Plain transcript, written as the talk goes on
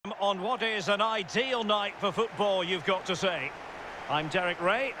on what is an ideal night for football, you've got to say. I'm Derek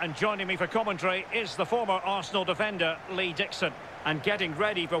Ray, and joining me for commentary is the former Arsenal defender, Lee Dixon. And getting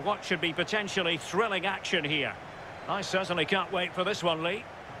ready for what should be potentially thrilling action here. I certainly can't wait for this one, Lee.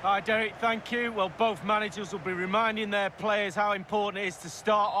 Hi, Derek, thank you. Well, both managers will be reminding their players how important it is to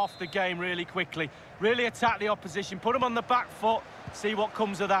start off the game really quickly. Really attack the opposition, put them on the back foot, see what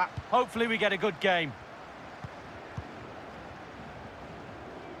comes of that. Hopefully we get a good game.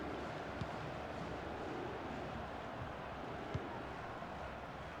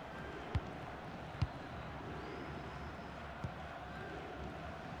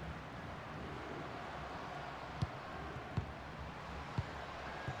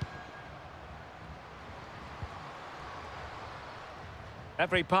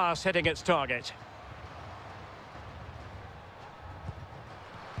 Every pass hitting its target.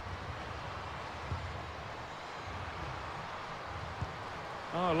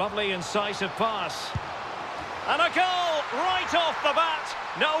 Oh, lovely incisive pass. And a goal right off the bat.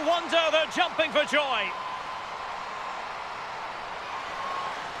 No wonder they're jumping for joy.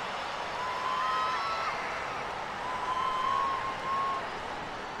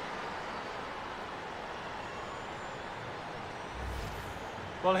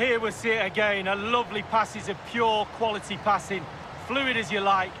 Well, here we see it again. A lovely passage of pure quality passing. Fluid as you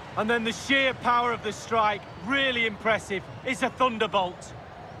like. And then the sheer power of the strike. Really impressive. It's a thunderbolt.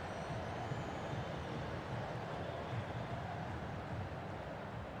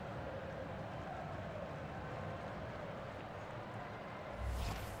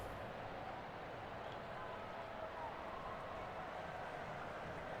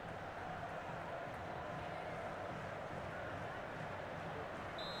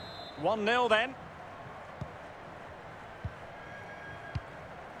 One 0 then.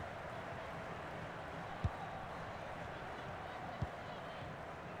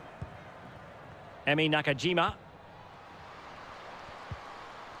 Emi Nakajima.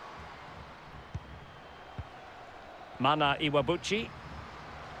 Mana Iwabuchi.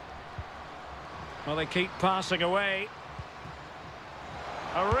 Well, they keep passing away.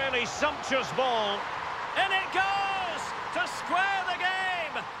 A really sumptuous ball. And it goes to square the game.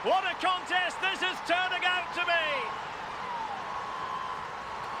 What a contest this is turning out to be!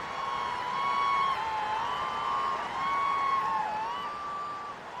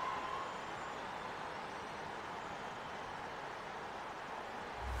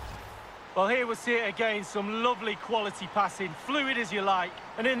 Well, here we see it again, some lovely quality passing, fluid as you like,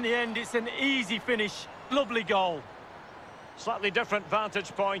 and in the end it's an easy finish, lovely goal. Slightly different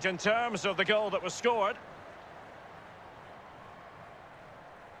vantage point in terms of the goal that was scored.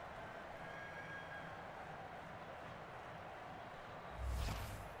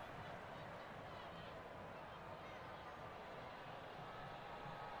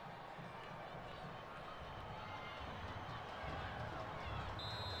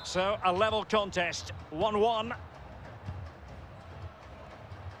 So, a level contest, 1-1.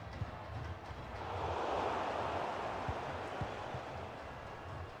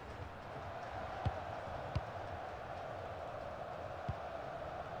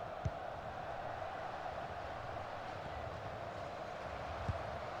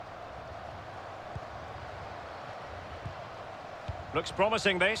 Looks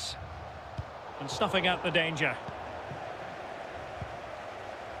promising, this. And snuffing out the danger.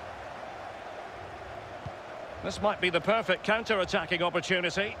 This might be the perfect counter-attacking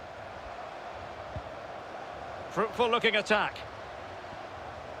opportunity. Fruitful-looking attack.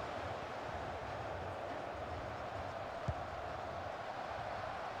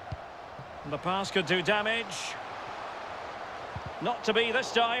 And the pass could do damage. Not to be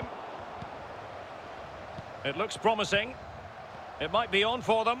this time. It looks promising. It might be on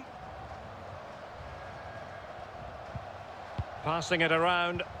for them. Passing it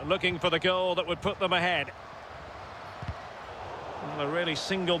around, looking for the goal that would put them ahead. Well, a really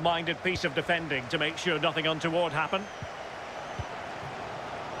single-minded piece of defending to make sure nothing untoward happened.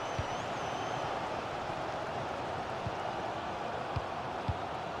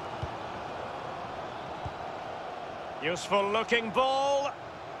 Useful-looking ball.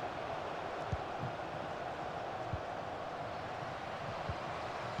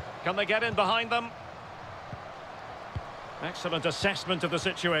 Can they get in behind them? Excellent assessment of the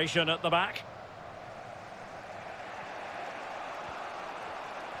situation at the back.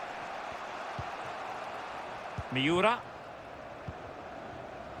 Miura.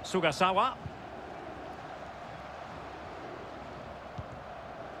 Sugasawa.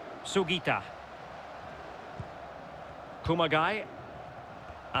 Sugita. Kumagai.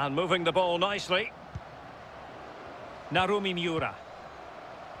 And moving the ball nicely. Narumi Miura.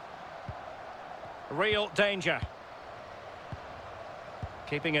 Real danger.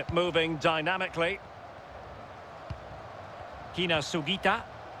 Keeping it moving dynamically. Kina Sugita.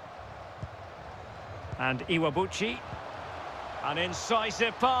 And Iwabuchi. An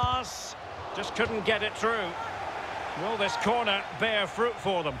incisive pass. Just couldn't get it through. Will this corner bear fruit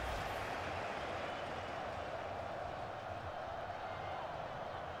for them?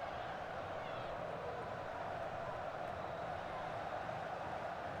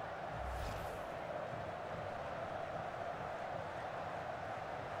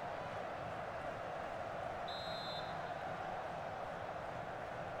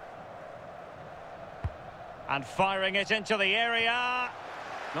 And firing it into the area.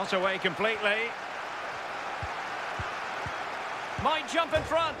 Not away completely. Might jump in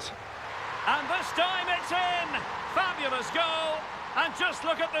front. And this time it's in. Fabulous goal. And just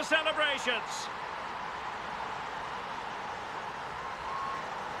look at the celebrations.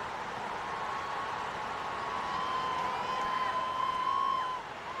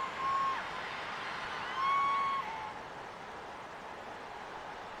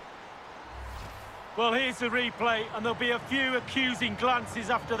 Well, here's the replay, and there'll be a few accusing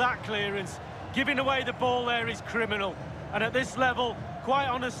glances after that clearance. Giving away the ball there is criminal. And at this level, quite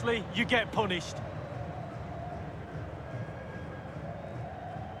honestly, you get punished.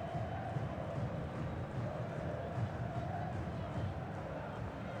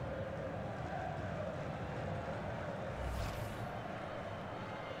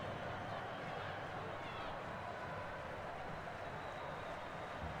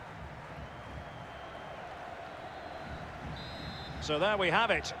 So there we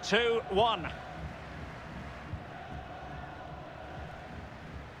have it, 2-1.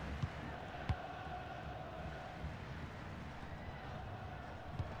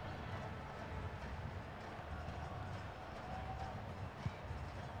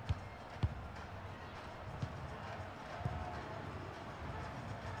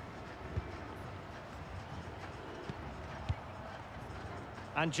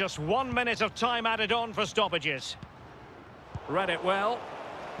 And just 1 minute of time added on for stoppages. Read it well.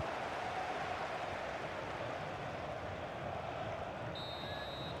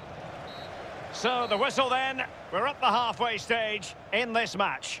 So the whistle then. We're at the halfway stage in this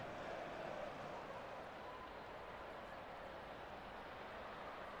match.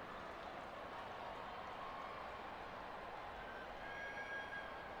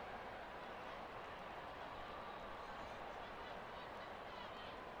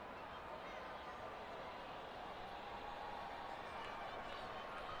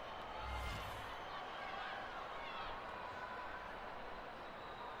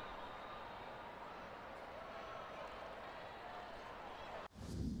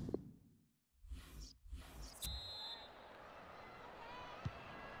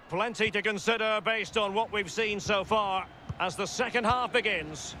 Plenty to consider based on what we've seen so far as the second half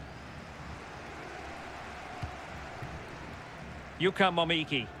begins. Yuka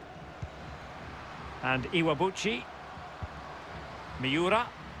Momiki. And Iwabuchi. Miura.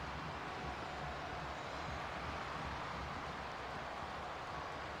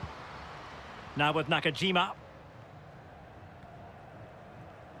 Now with Nakajima.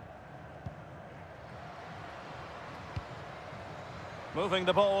 Moving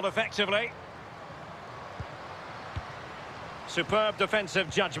the ball effectively. Superb defensive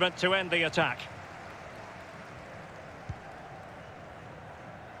judgment to end the attack.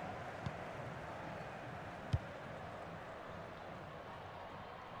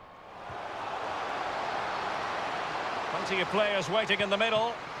 Plenty of players waiting in the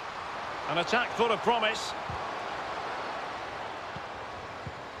middle. An attack full of promise.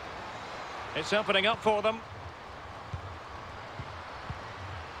 It's opening up for them.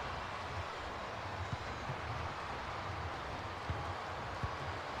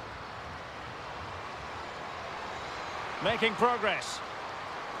 Making progress.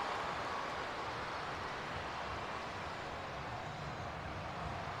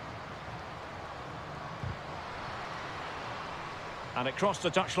 And it crossed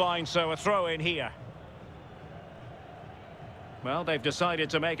the touchline, so a throw in here. Well, they've decided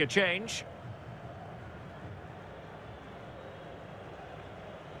to make a change.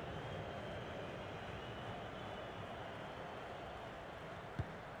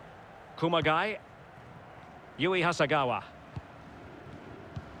 Kumagai. Yui Hasagawa.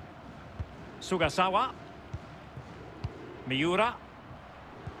 Sugasawa. Miura.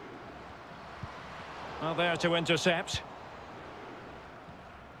 Well, there to intercept.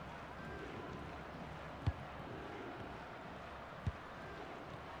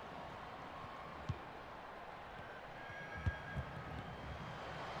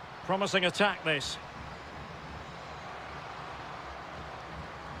 Promising attack, this.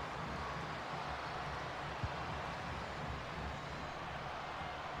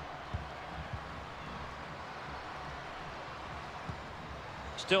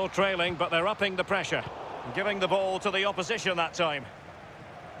 Still trailing, but they're upping the pressure. Giving the ball to the opposition that time.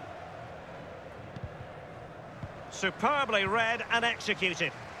 Superbly read and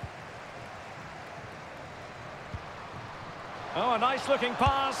executed. Oh, a nice-looking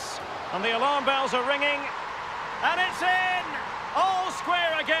pass. And the alarm bells are ringing. And it's in! All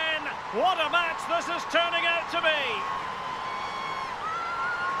square again. What a match this is turning out to be.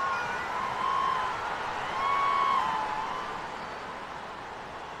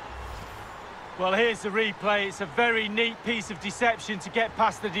 Well, here's the replay. It's a very neat piece of deception to get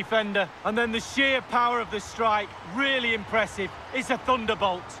past the defender. And then the sheer power of the strike, really impressive. It's a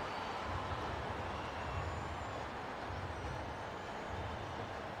thunderbolt.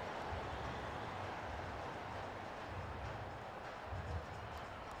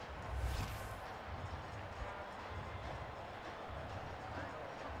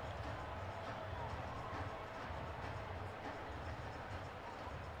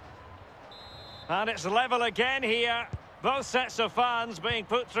 And it's level again here. Both sets of fans being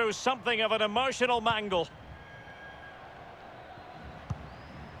put through something of an emotional mangle.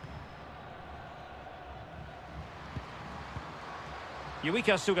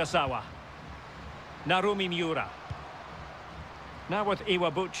 Yuika Sugasawa. Narumi Miura. Now with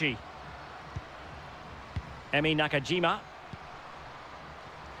Iwabuchi. Emi Nakajima.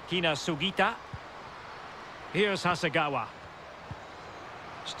 Kina Sugita. Here's Hasegawa.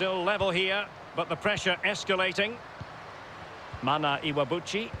 Still level here, but the pressure escalating. Mana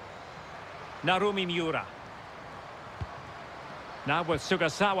Iwabuchi. Narumi Miura. Now with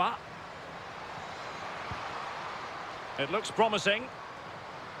Sugasawa. It looks promising.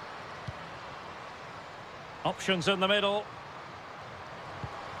 Options in the middle.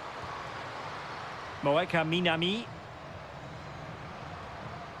 Moeka Minami.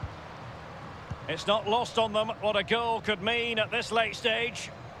 It's not lost on them what a goal could mean at this late stage.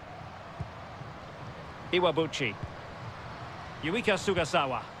 Iwabuchi. Yuika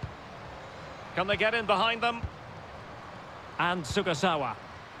Sugasawa. Can they get in behind them? And Sugasawa.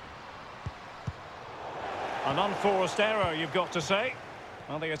 An unforced error, you've got to say.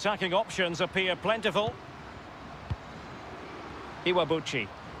 Well, the attacking options appear plentiful. Iwabuchi.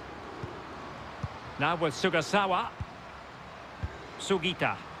 Now with Sugasawa.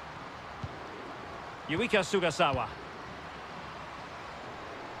 Sugita. Yuika Sugasawa.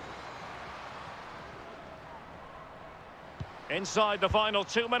 Inside the final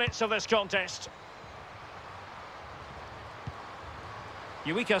 2 minutes of this contest.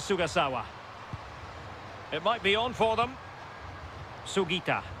 Yuika Sugasawa. It might be on for them.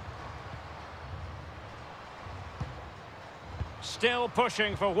 Sugita. Still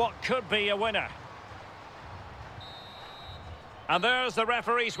pushing for what could be a winner. And there's the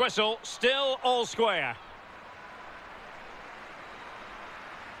referee's whistle, still all square.